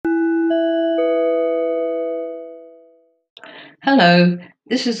Hello,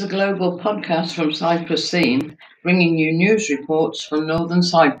 this is a global podcast from Cyprus Scene, bringing you news reports from northern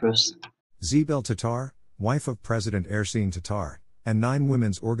Cyprus. Sibel Tatar, wife of President Ersin Tatar, and 9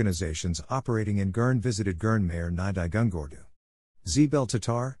 women's organizations operating in Girne visited Girne Mayor Nidai Güngördü. Sibel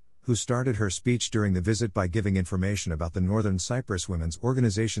Tatar, who started her speech during the visit by giving information about the Northern Cyprus Women's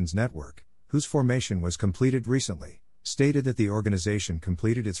Organizations Network, whose formation was completed recently, stated that the organization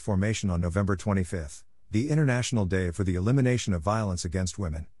completed its formation on November 25, the International Day for the Elimination of Violence Against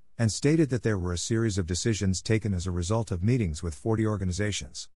Women, and stated that there were a series of decisions taken as a result of meetings with 40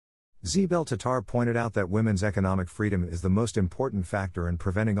 organizations. Sibel Tatar pointed out that women's economic freedom is the most important factor in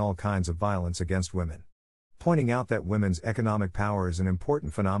preventing all kinds of violence against women. Pointing out that women's economic power is an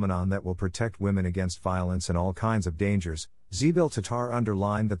important phenomenon that will protect women against violence and all kinds of dangers, Sibel Tatar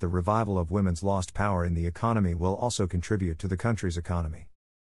underlined that the revival of women's lost power in the economy will also contribute to the country's economy.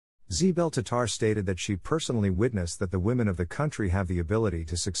 Sibel Tatar stated that she personally witnessed that the women of the country have the ability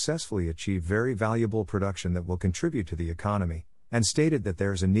to successfully achieve very valuable production that will contribute to the economy, and stated that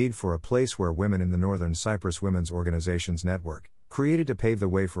there is a need for a place where women in the Northern Cyprus Women's Organizations Network, created to pave the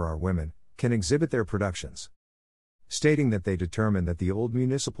way for our women, can exhibit their productions. Stating that they determined that the old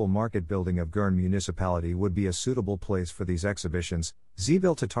municipal market building of Girne municipality would be a suitable place for these exhibitions,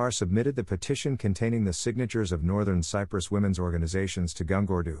 Sibel Tatar submitted the petition containing the signatures of Northern Cyprus women's organizations to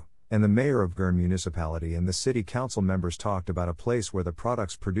Güngördü, and the mayor of Girne municipality and the city council members talked about a place where the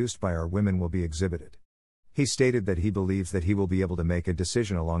products produced by our women will be exhibited. He stated that he believes that he will be able to make a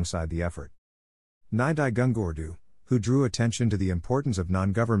decision alongside the effort. Nidai Güngördü, who drew attention to the importance of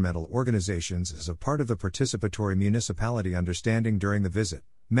non-governmental organizations as a part of the participatory municipality understanding during the visit,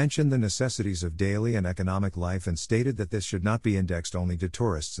 mentioned the necessities of daily and economic life and stated that this should not be indexed only to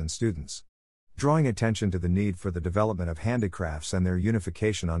tourists and students. Drawing attention to the need for the development of handicrafts and their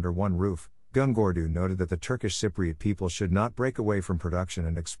unification under one roof, Güngördü noted that the Turkish Cypriot people should not break away from production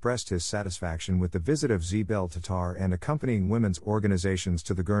and expressed his satisfaction with the visit of Sibel Tatar and accompanying women's organizations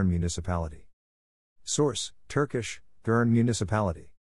to the Girne municipality. Source: Turkish, Girne municipality.